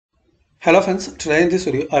Hello friends, today in this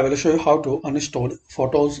video I will show you how to uninstall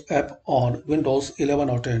Photos app on Windows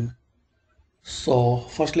 11 or 10. So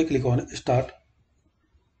firstly click on Start.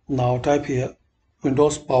 Now type here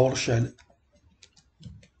Windows PowerShell.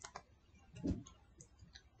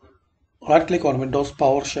 Right click on Windows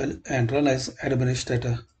PowerShell and run as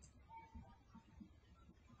administrator.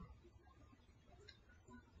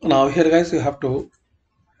 Now here guys you have to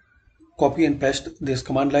copy and paste this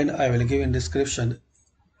command line I will give in description.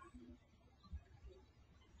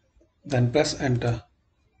 Then press enter.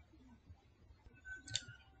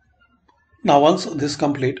 Now once this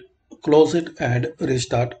complete, close it and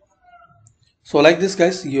restart. So like this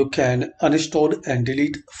guys, you can uninstall and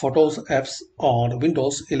delete Photos apps on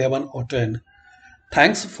Windows 11 or 10.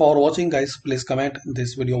 Thanks for watching guys. Please comment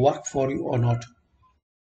this video work for you or not.